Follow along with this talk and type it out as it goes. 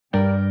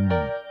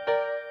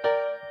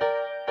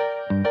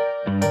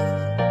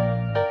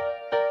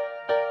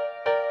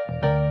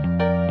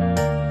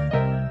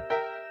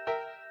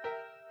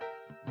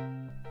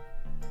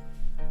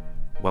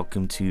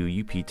Welcome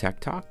to UP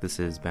Tech Talk. This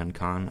is Ben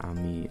Kahn. I'm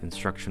the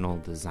Instructional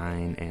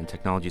Design and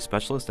Technology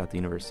Specialist at the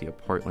University of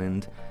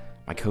Portland.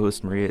 My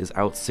co-host Maria is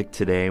out sick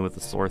today with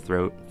a sore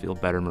throat. Feel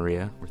better,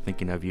 Maria. We're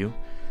thinking of you.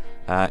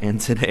 And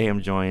today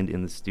I'm joined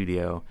in the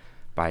studio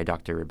by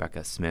Dr.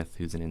 Rebecca Smith,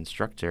 who's an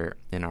instructor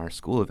in our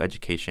School of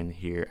Education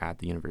here at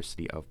the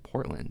University of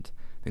Portland.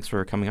 Thanks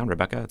for coming on,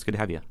 Rebecca. It's good to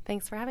have you.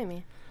 Thanks for having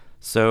me.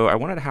 So I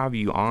wanted to have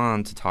you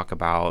on to talk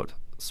about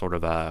sort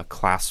of a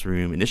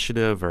classroom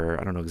initiative, or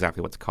I don't know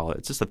exactly what to call it.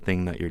 It's just a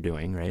thing that you're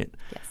doing, right?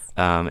 Yes.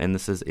 And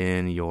this is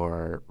in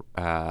your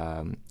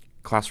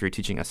class where you're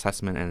teaching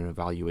assessment and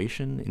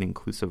evaluation in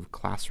inclusive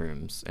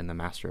classrooms in the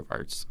Master of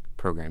Arts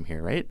program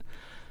here, right?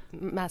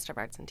 Master of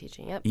Arts in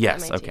Teaching, yep.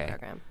 Yes, MIT okay.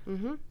 program.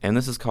 Mm-hmm. And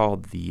this is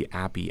called the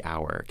Appy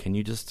Hour. Can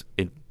you just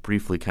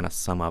briefly kind of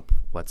sum up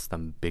what's the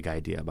big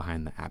idea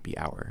behind the Appy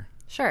Hour?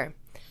 Sure.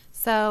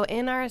 So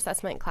in our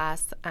assessment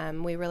class,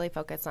 we really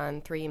focus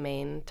on three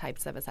main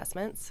types of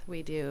assessments.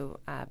 We do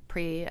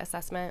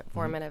pre-assessment,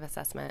 formative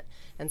assessment,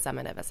 and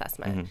summative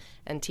assessment,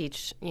 and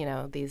teach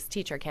these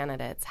teacher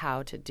candidates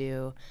how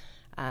to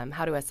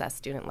assess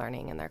student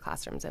learning in their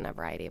classrooms in a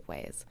variety of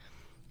ways.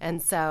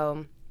 And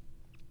so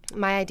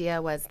my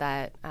idea was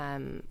that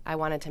I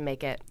wanted to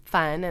make it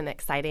fun and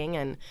exciting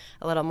and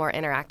a little more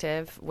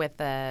interactive with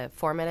the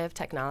formative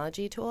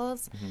technology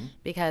tools,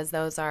 because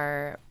those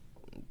are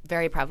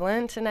very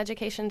prevalent in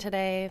education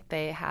today.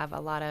 They have a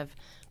lot of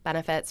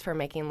benefits for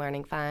making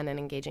learning fun and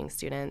engaging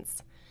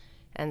students.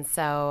 And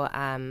so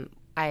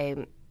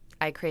I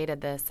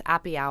created this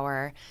Appy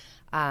Hour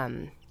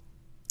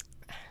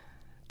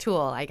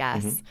tool, I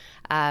guess,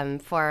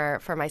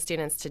 for my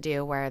students to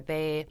do, where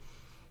they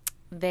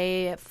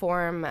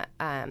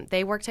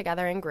work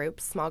together in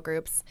groups, small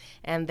groups,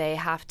 and they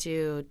have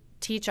to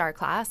teach our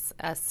class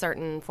a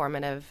certain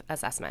formative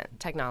assessment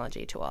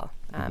technology tool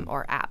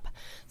or app,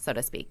 so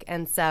to speak.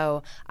 And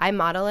so I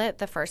model it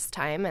the first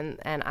time,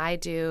 and I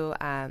do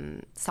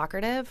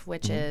Socrative,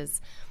 which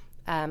is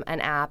an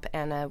app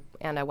and a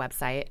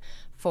website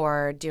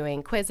for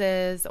doing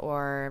quizzes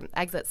or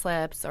exit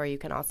slips, or you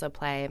can also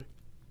play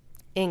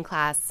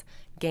in-class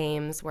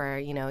games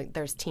where,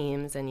 there's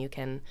teams and you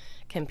can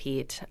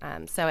compete.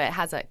 So it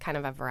has a kind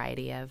of a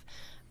variety of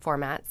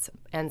formats.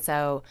 And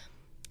so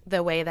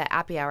the way that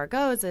Appy Hour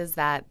goes is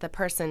that the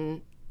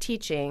person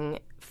teaching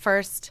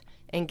first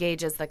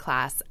engages the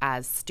class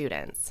as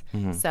students.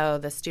 So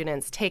the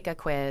students take a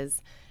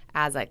quiz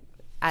as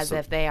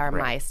if they are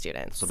my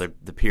students. So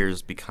the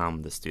peers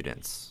become the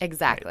students.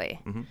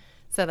 Exactly. Right.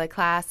 So the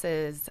class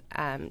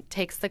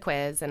takes the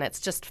quiz, and it's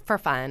just for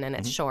fun, and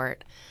it's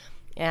short,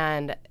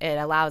 and it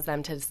allows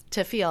them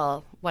to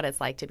feel what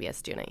it's like to be a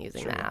student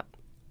using the app.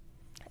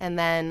 And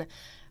then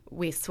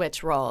we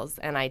switch roles,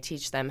 and I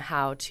teach them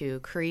how to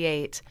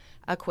create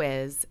a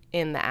quiz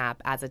in the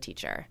app as a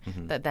teacher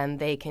that then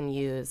they can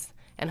use,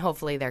 and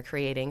hopefully they're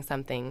creating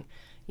something,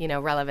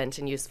 relevant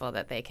and useful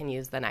that they can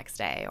use the next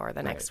day or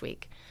the next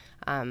week.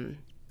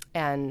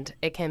 And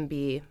it can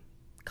be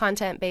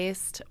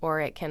content-based, or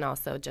it can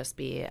also just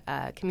be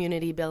a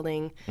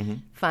community-building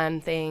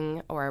fun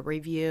thing, or a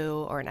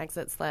review, or an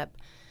exit slip.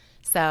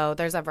 So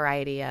there's a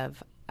variety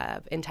of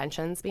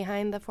intentions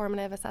behind the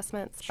formative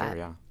assessments. Sure,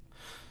 yeah.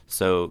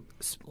 So,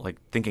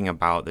 thinking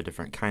about the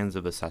different kinds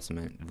of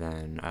assessment,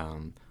 then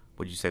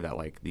would you say that,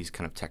 these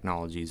kind of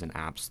technologies and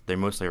apps, they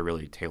mostly are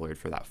really tailored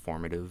for that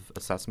formative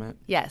assessment?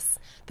 Yes.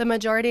 The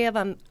majority of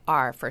them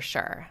are, for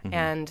sure.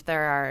 And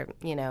there are,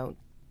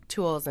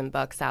 tools and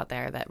books out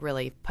there that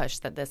really push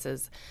that this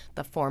is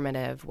the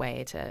formative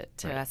way to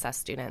assess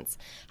students.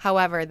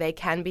 However, they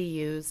can be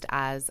used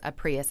as a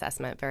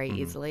pre-assessment very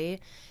easily.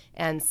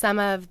 And some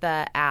of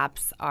the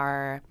apps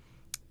are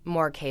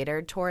more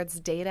catered towards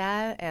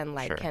data, and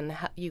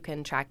you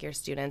can track your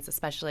students,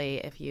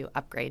 especially if you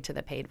upgrade to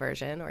the paid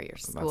version or your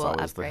school upgrades. That's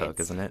always the hook,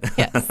 isn't it?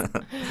 Yes.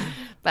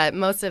 But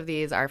most of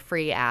these are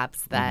free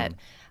apps that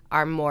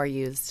are more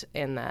used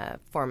in the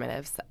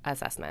formative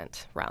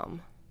assessment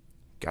realm.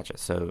 Gotcha.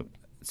 So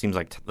it seems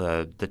like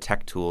the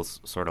tech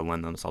tools sort of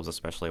lend themselves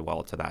especially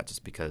well to that,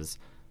 just because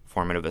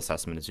formative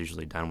assessment is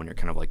usually done when you're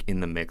kind of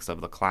in the mix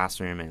of the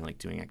classroom and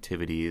doing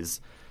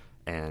activities,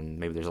 and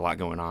maybe there's a lot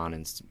going on,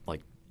 and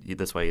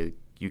this way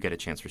you get a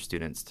chance for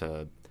students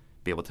to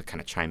be able to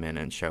kind of chime in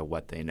and show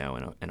what they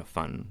know in a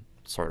fun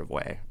sort of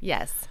way.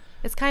 Yes.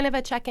 It's kind of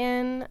a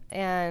check-in,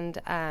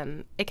 and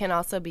it can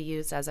also be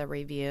used as a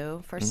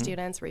review for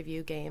students.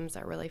 Review games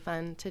are really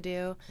fun to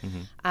do.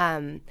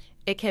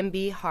 It can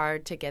be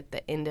hard to get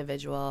the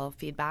individual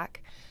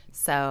feedback,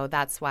 so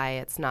that's why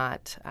it's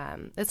not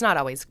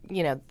always,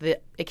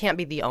 it can't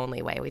be the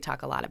only way. We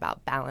talk a lot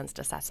about balanced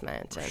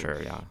assessment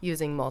and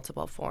using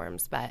multiple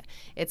forms, but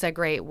it's a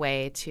great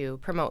way to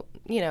promote,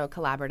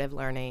 collaborative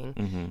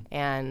learning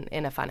and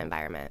in a fun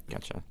environment.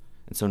 Gotcha.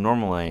 And so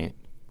normally,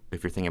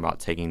 if you're thinking about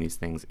taking these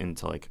things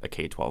into a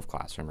K-12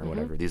 classroom or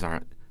whatever, these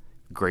aren't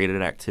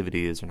graded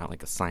activities or not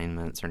like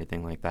assignments or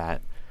anything like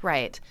that.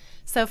 Right.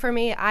 So for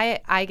me,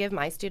 I give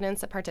my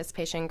students a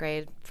participation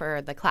grade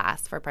for the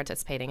class for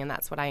participating, and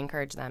that's what I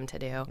encourage them to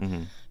do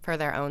for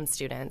their own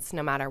students,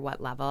 no matter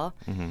what level.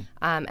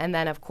 And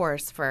then, of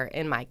course,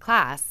 in my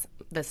class,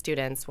 the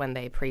students, when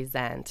they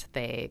present,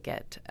 they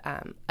get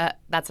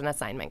that's an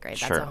assignment grade.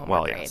 That's a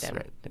homework grade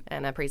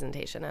and a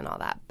presentation and all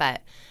that.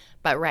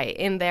 But right,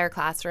 in their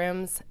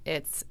classrooms,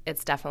 it's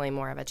definitely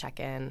more of a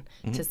check-in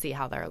to see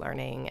how they're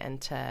learning and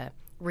to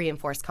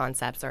reinforce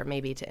concepts or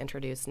maybe to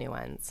introduce new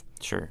ones.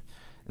 Sure.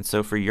 And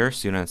so for your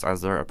students,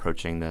 as they're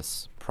approaching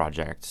this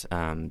project,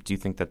 do you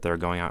think that they're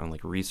going out and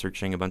like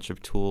researching a bunch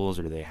of tools,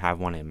 or do they have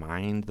one in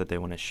mind that they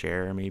want to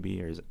share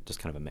maybe, or is it just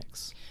kind of a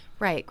mix?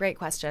 Right, great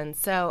question.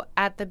 So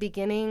at the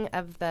beginning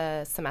of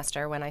the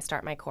semester when I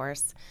start my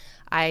course,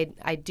 I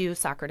do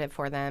Socrative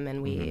for them,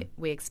 and we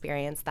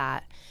experience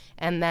that.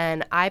 And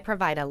then I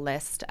provide a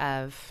list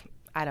of,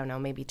 I don't know,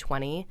 maybe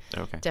 20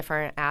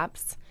 different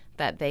apps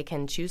that they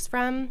can choose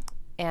from,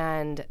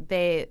 and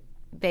they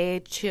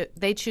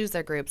choose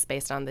their groups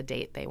based on the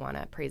date they want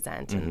to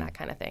present and that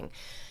kind of thing.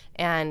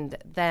 And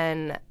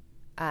then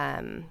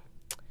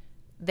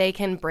they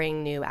can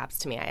bring new apps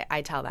to me.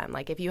 I tell them,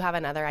 like, if you have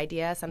another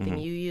idea, something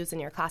you use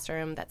in your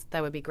classroom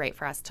that would be great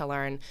for us to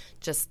learn,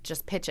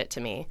 just pitch it to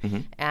me,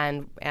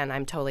 and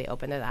I'm totally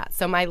open to that.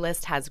 So my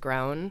list has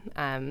grown.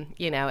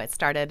 It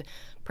started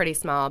pretty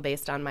small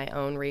based on my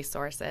own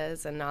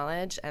resources and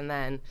knowledge, and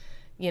then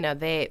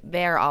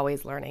they're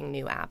always learning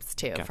new apps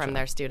too from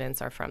their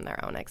students or from their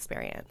own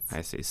experience.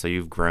 I see. So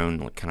you've grown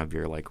like, kind of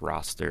your like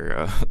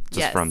roster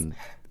from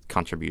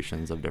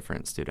contributions of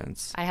different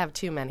students. I have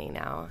too many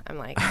now. I'm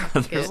like,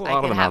 There's a lot I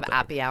of can them have out there.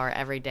 happy hour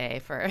every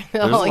day for the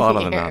There's whole a lot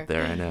year. of them out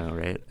there, I know,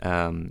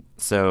 right?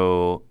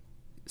 So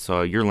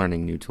you're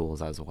learning new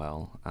tools as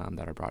well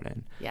that are brought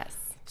in. Yes.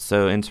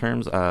 So in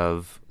terms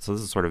of, this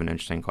is sort of an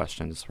interesting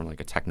question just from like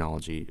a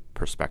technology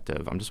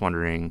perspective. I'm just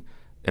wondering,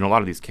 in a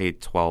lot of these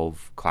K-12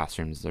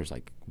 classrooms, there's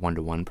like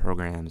one-to-one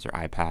programs or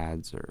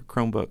iPads or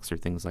Chromebooks or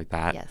things like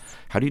that. Yes.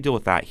 How do you deal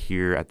with that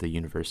here at the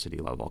university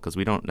level? Because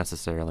we don't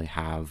necessarily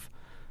have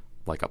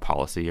like a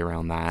policy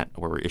around that,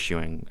 or we're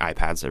issuing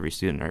iPads to every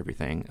student or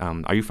everything.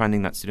 Are you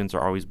finding that students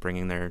are always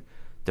bringing their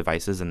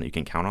devices and that you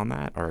can count on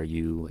that? Or are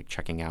you like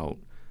checking out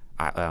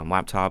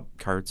laptop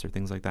carts or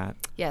things like that?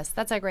 Yes,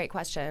 that's a great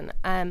question.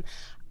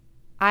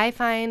 I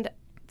find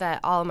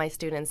that all of my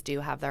students do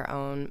have their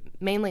own,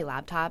 mainly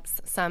laptops.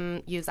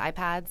 Some use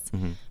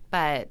iPads,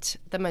 but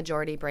the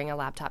majority bring a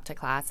laptop to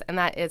class, and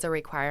that is a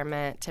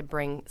requirement to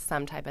bring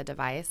some type of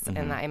device,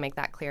 and I make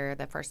that clear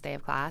the first day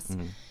of class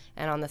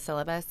and on the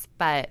syllabus.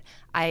 But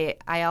I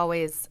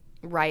always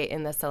write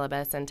in the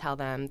syllabus and tell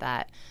them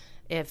that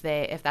if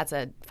that's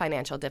a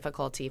financial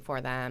difficulty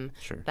for them,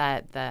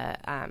 that the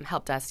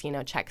help desk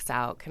checks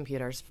out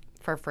computers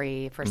for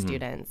free for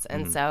students,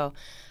 and so.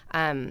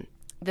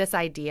 This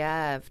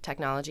idea of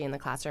technology in the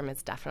classroom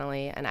is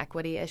definitely an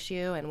equity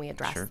issue, and we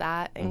address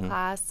that in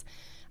class.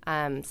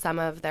 Some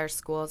of their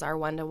schools are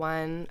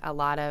one-to-one, a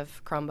lot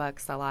of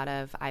Chromebooks, a lot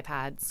of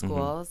iPad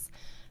schools,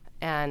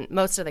 and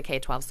most of the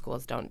K-12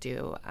 schools don't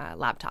do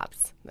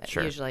laptops.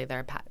 Usually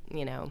they're,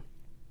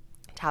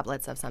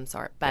 tablets of some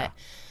sort. But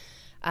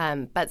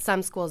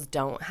some schools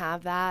don't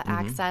have that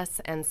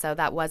access, and so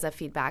that was a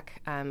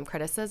feedback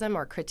criticism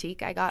or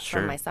critique I got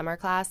from my summer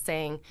class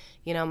saying,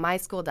 my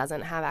school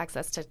doesn't have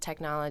access to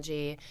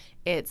technology.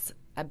 It's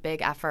a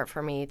big effort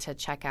for me to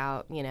check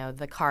out,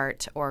 the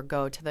cart or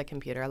go to the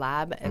computer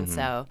lab. And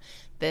so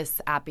this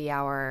Appy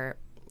Hour,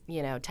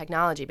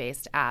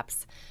 technology-based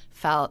apps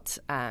felt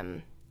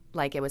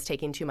like it was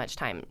taking too much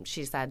time.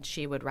 She said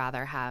she would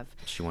rather have...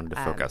 She wanted to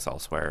focus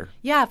elsewhere.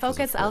 Yeah,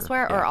 focus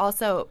elsewhere or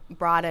also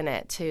broaden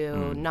it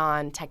to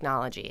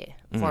non-technology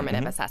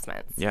formative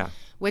assessments,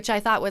 which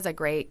I thought was a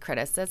great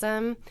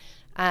criticism.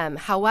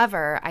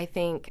 However, I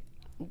think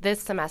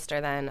this semester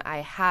then I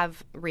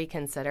have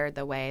reconsidered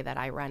the way that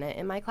I run it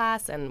in my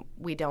class, and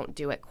we don't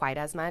do it quite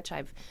as much.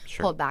 I've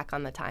pulled back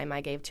on the time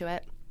I gave to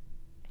it.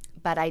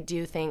 But I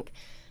do think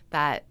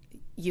that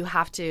you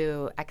have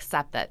to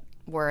accept that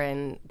we're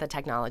in the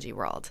technology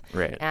world,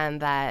 and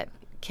that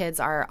kids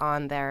are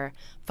on their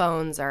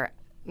phones or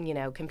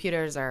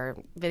computers or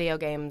video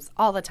games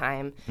all the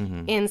time,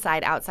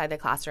 inside, outside the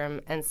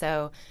classroom. And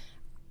so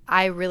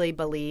I really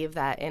believe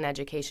that in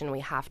education we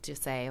have to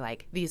say,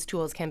 like, these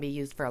tools can be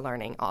used for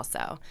learning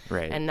also,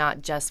 and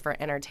not just for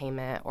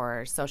entertainment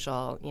or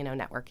social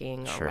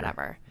networking or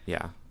whatever.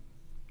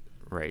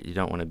 You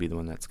don't want to be the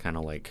one that's kind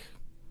of like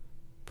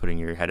putting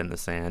your head in the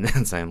sand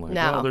and saying, like,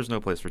 well, there's no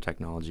place for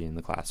technology in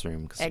the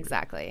classroom.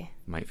 Exactly.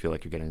 You might feel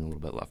like you're getting a little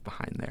bit left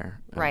behind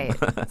there. Right.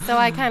 So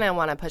I kind of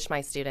want to push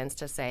my students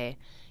to say,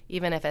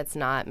 even if it's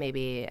not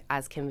maybe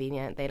as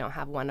convenient, they don't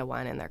have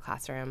one-to-one in their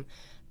classroom,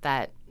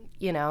 that,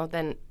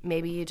 then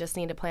maybe you just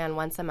need to plan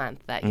once a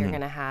month that you're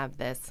going to have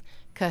this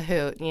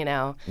Kahoot,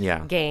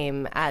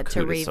 game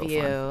to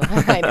review. So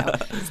I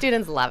know.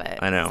 Students love it.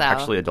 I know. So.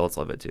 Actually, adults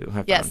love it too.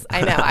 Yes,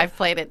 I know. I've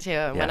played it too.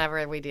 And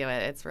whenever we do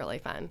it, it's really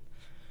fun.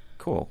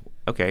 Cool.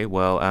 Okay.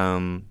 Well,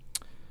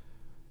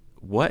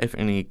 what, if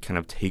any, kind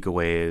of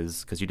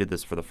takeaways, because you did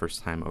this for the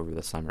first time over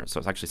the summer, so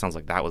it actually sounds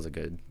like that was a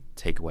good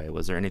takeaway.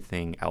 Was there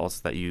anything else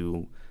that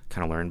you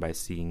kind of learned by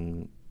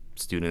seeing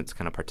students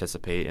kind of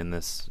participate in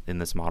this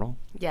model?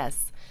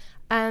 Yes.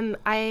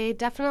 I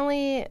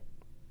definitely,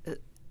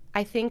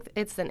 I think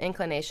it's an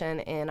inclination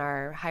in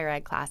our higher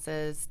ed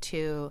classes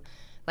to,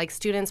 like,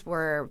 students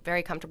were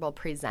very comfortable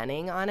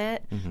presenting on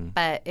it,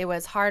 but it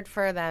was hard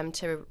for them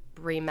to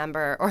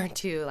remember or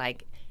to,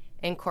 like,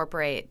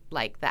 incorporate,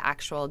 like, the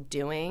actual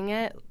doing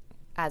it,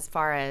 as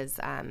far as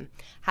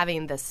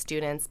having the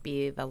students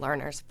be the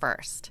learners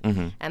first.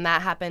 And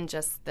that happened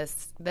just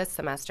this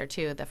semester,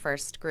 too. The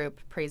first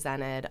group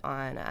presented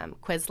on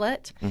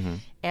Quizlet,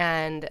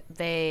 and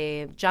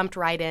they jumped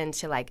right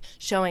into, like,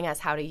 showing us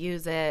how to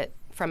use it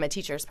from a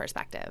teacher's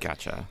perspective.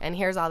 Gotcha. And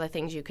here's all the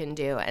things you can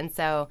do. And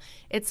so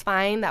it's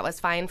fine. That was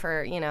fine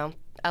for,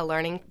 a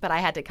learning, but I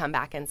had to come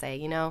back and say,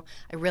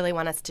 I really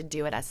want us to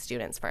do it as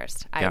students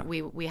first.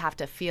 We have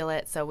to feel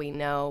it so we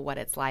know what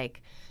it's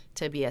like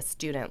to be a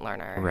student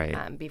learner,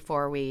 right,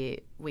 before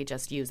we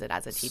just use it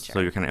as a teacher.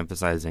 So you're kind of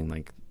emphasizing,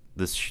 like,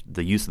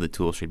 the use of the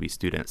tool should be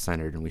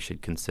student-centered, and we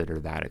should consider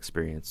that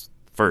experience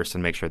first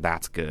and make sure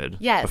that's good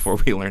before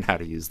we learn how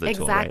to use the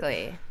tool.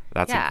 Exactly.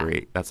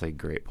 Right? That's a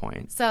great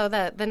point. So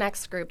the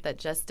next group that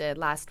just did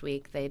last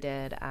week, they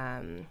did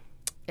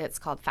it's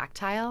called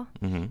Factile,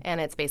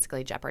 and it's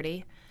basically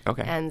Jeopardy.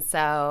 Okay. And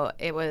so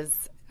it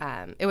was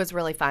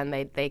really fun.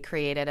 They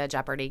created a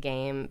Jeopardy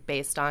game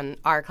based on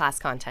our class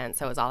content,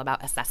 so it was all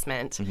about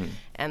assessment,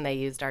 and they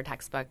used our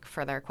textbook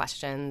for their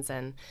questions,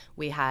 and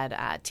we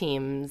had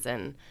teams,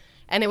 and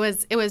it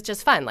was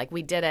just fun. Like,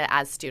 we did it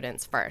as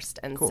students first,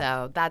 and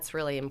so that's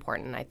really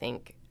important, I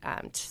think,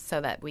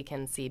 so that we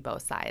can see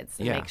both sides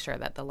and make sure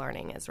that the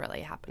learning is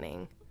really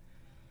happening.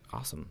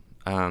 Awesome.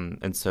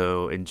 And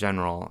so in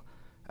general,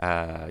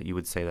 you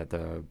would say that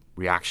the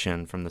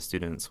reaction from the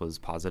students was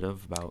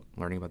positive about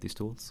learning about these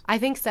tools? I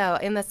think so.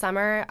 In the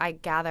summer, I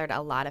gathered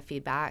a lot of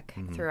feedback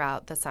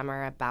throughout the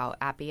summer about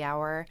Appy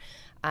Hour,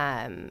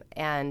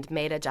 and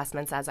made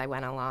adjustments as I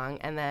went along.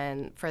 And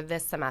then for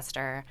this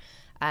semester,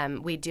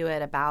 we do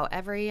it about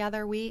every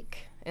other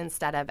week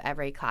instead of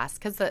every class,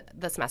 because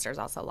the semester is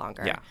also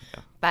longer. Yeah.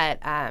 But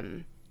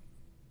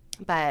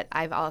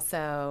I've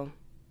also,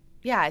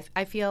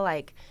 I feel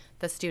like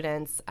the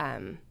students,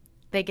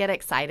 they get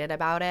excited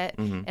about it.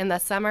 In the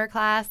summer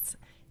class,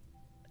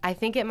 I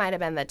think it might have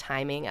been the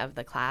timing of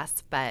the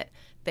class, but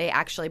they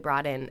actually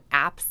brought in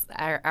apps,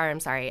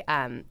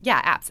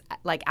 apps,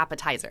 like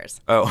appetizers.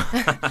 Oh.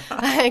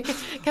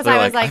 Because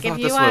I was like, if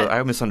you want...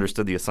 I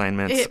misunderstood the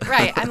assignments.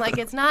 Right. I'm like,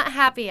 it's not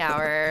happy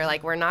hour.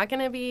 Like, we're not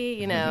going to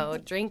be,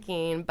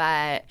 drinking,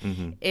 but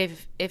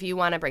if you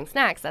want to bring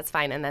snacks, that's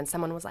fine. And then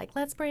someone was like,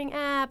 let's bring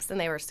apps, and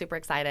they were super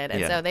excited.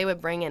 And so they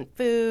would bring in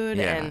food,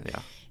 and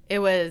it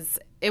was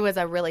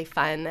a really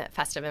fun,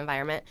 festive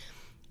environment.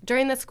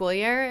 During the school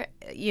year,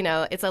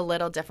 it's a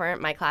little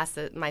different.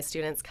 My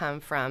students come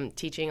from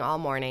teaching all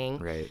morning.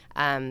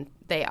 Right.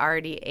 They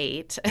already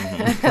ate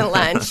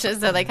lunch,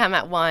 so they come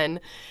at 1,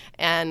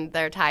 and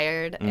they're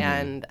tired,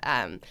 and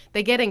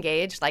they get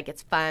engaged. Like,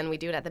 it's fun. We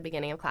do it at the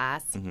beginning of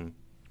class. And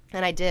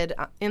I did,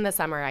 in the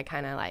summer, I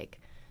kind of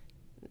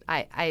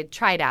I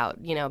tried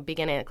out,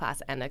 beginning of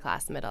class, end of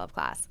class, middle of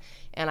class.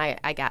 And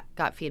I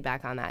got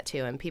feedback on that,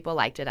 too. And people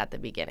liked it at the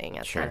beginning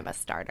as kind of a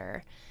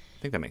starter.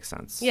 I think that makes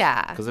sense.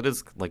 Yeah. Because it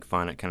is, like,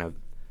 fun. It kind of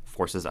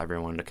forces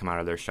everyone to come out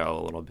of their shell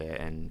a little bit.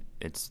 And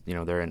it's,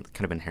 they're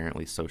kind of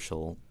inherently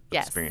social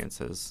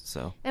experiences.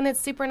 So. And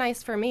it's super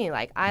nice for me.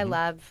 Like, I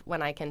love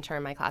when I can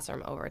turn my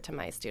classroom over to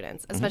my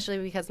students, especially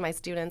because my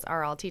students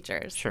are all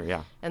teachers. Sure,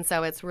 yeah. And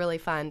so it's really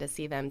fun to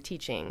see them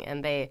teaching.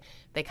 And they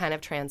kind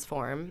of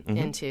transform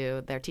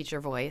into their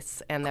teacher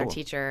voice and their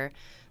teacher.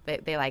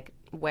 They like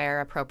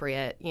wear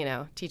appropriate,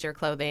 teacher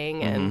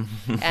clothing, and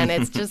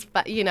it's just,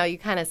 you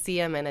kind of see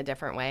them in a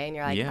different way, and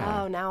you're like,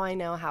 oh, now I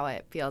know how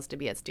it feels to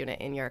be a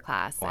student in your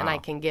class, and I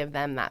can give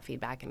them that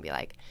feedback and be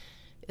like,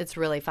 it's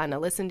really fun to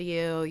listen to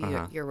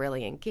you. You're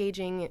really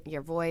engaging.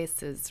 Your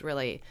voice is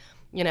really,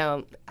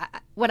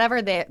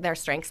 whatever their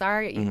strengths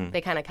are,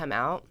 they kind of come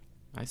out.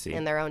 I see.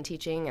 In their own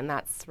teaching, and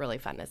that's really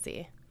fun to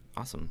see.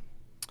 Awesome.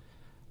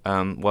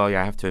 Well, I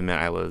have to admit,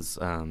 I was.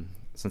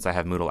 Since I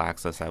have Moodle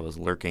access, I was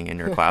lurking in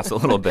your class a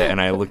little bit,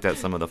 and I looked at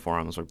some of the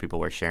forums where people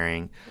were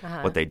sharing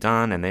what they'd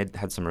done, and they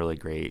had some really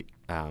great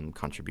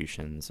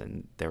contributions,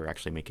 and they were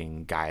actually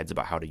making guides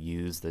about how to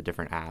use the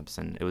different apps,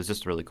 and it was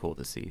just really cool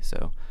to see.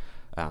 So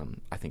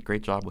I think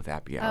great job with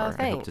Appy Hour.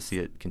 I hope to see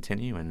it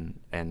continue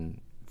and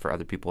for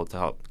other people to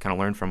help kind of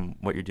learn from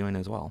what you're doing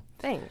as well.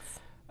 Thanks.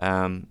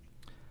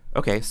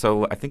 Okay,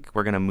 so I think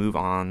we're going to move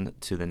on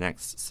to the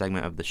next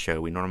segment of the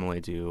show. We normally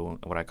do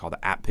what I call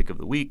the app pick of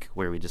the week,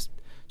 where we just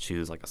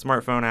choose like a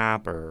smartphone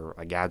app or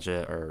a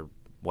gadget or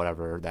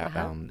whatever that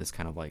is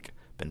kind of like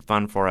been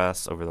fun for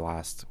us over the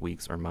last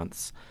weeks or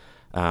months.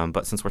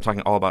 But since we're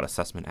talking all about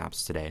assessment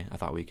apps today, I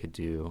thought we could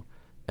do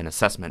an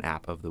assessment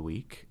app of the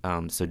week.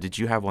 So did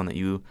you have one that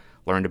you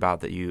learned about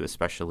that you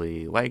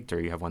especially liked,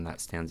 or you have one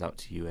that stands out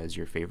to you as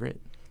your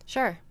favorite?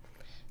 Sure.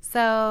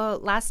 So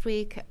last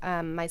week,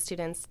 my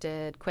students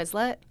did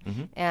Quizlet,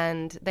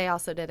 and they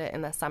also did it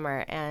in the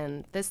summer.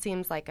 And this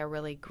seems like a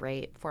really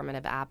great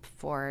formative app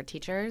for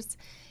teachers,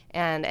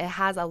 and it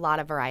has a lot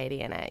of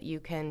variety in it. You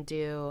can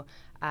do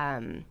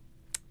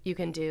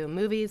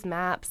movies,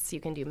 maps, you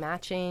can do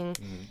matching.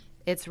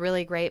 It's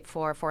really great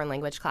for foreign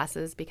language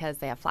classes because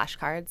they have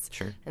flashcards.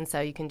 Sure. And so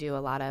you can do a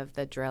lot of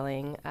the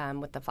drilling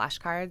with the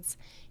flashcards.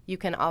 You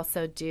can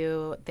also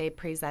they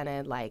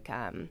presented like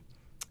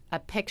a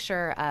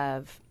picture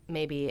of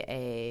maybe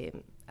a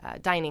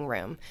dining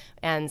room.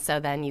 And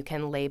so then you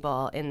can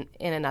label in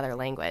another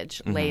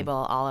language, label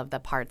all of the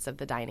parts of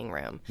the dining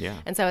room. Yeah.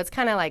 And so it's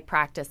kind of like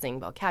practicing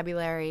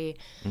vocabulary.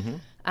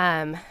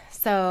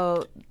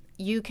 So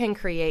you can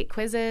create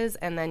quizzes,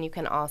 and then you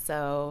can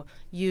also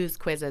use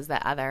quizzes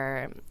that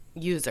other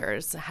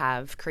users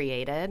have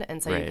created.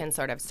 And so you can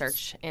sort of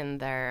search in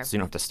their... So you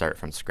don't have to start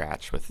from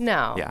scratch with...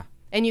 No. Yeah.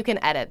 And you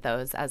can edit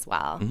those as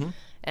well.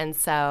 And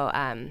so,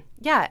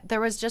 there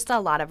was just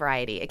a lot of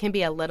variety. It can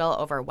be a little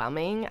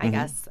overwhelming, I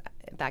guess.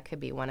 That could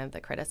be one of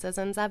the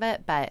criticisms of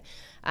it. But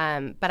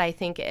I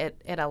think it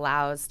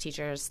allows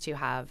teachers to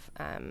have,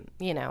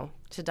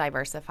 to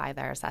diversify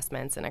their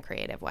assessments in a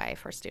creative way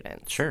for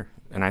students. Sure.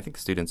 And I think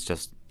students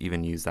just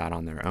even use that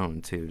on their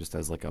own, too, just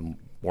as like a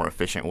more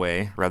efficient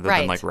way rather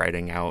than like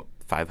writing out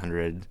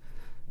 500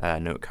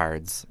 note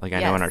cards. Like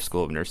I know in our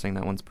School of Nursing,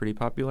 that one's pretty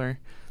popular.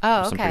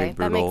 Oh, There's some pretty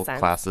brutal that makes sense.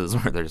 classes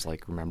where there's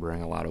like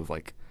remembering a lot of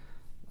like,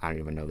 I don't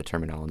even know the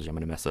terminology. I'm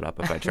going to mess it up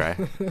if I try.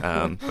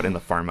 But in the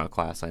pharma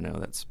class, I know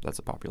that's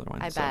a popular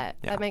one. I bet.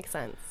 Yeah. That makes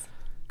sense.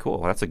 Cool.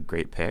 Well, that's a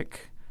great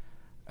pick.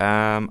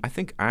 I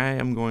think I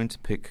am going to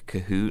pick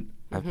Kahoot.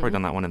 I've probably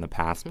done that one in the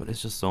past, but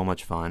it's just so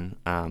much fun.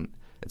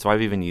 It's why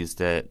I've even used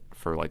it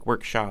for like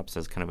workshops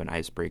as kind of an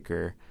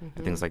icebreaker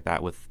and things like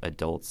that with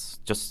adults.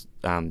 Just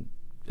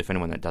if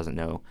anyone that doesn't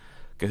know,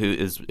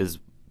 Kahoot is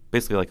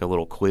basically like a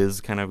little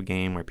quiz kind of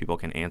game where people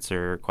can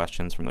answer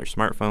questions from their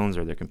smartphones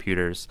or their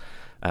computers.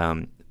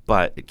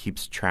 But it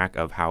keeps track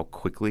of how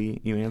quickly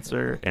you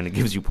answer, and it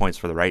gives you points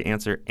for the right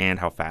answer and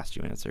how fast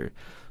you answer.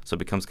 So it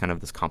becomes kind of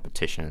this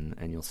competition,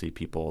 and you'll see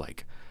people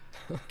like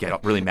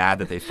get really mad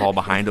that they fall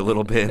behind a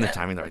little bit in the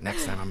timing. They're like,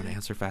 next time I'm going to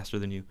answer faster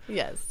than you.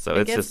 Yes. So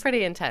it gets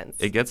pretty intense.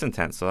 It gets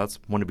intense, so that's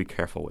one to be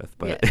careful with.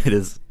 But it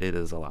is a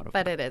lot of fun.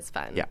 But it is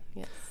fun. Yeah.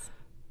 Yes.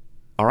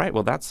 All right,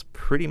 well, that's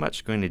pretty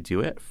much going to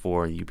do it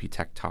for UP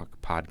Tech Talk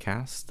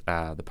podcast,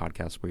 the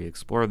podcast where we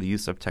explore the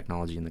use of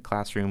technology in the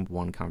classroom,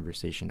 one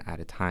conversation at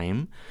a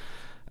time.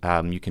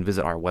 You can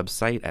visit our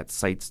website at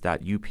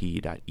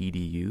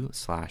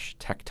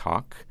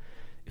sites.up.edu/techtalk.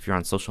 If you're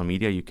on social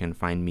media, you can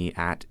find me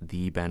at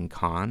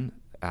TheBenKahn.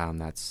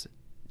 That's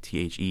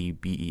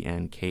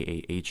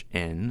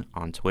TheBenkahn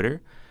on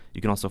Twitter. You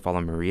can also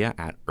follow Maria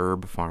at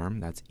Herbfarm.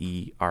 That's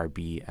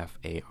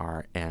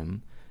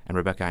ERBFARM. And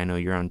Rebecca, I know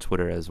you're on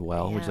Twitter as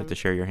well. Would you like to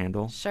share your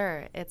handle?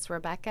 Sure. It's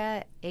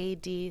Rebecca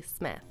A.D.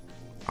 Smith.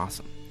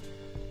 Awesome.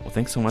 Well,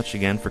 thanks so much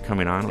again for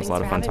coming on. It was a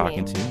lot of fun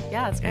talking to you.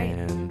 Yeah, it's great.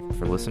 And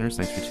for listeners,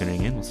 thanks for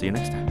tuning in. We'll see you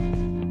next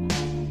time.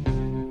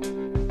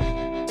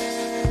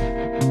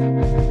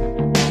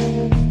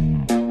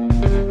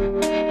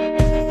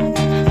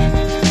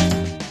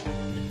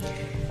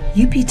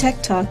 UP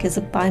Tech Talk is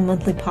a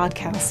bi-monthly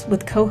podcast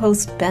with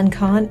co-hosts Ben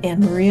Kahn and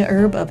Maria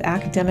Erb of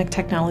Academic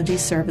Technology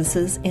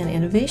Services and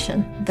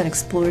Innovation that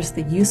explores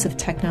the use of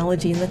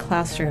technology in the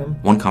classroom,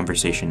 one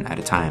conversation at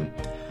a time.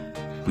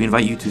 We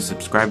invite you to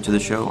subscribe to the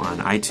show on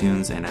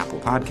iTunes and Apple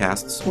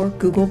Podcasts or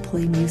Google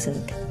Play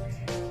Music.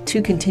 To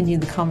continue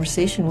the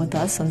conversation with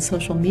us on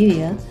social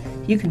media,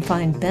 you can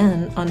find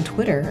Ben on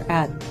Twitter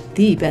at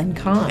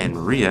TheBenKahn and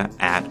Maria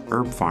at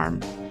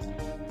Herbfarm.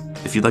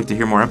 If you'd like to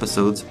hear more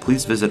episodes,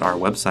 please visit our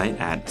website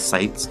at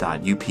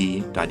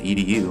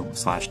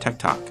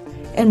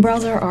sites.up.edu/techtalk. And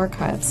browse our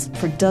archives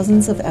for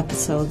dozens of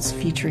episodes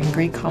featuring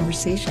great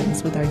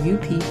conversations with our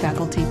UP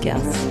faculty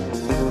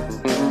guests.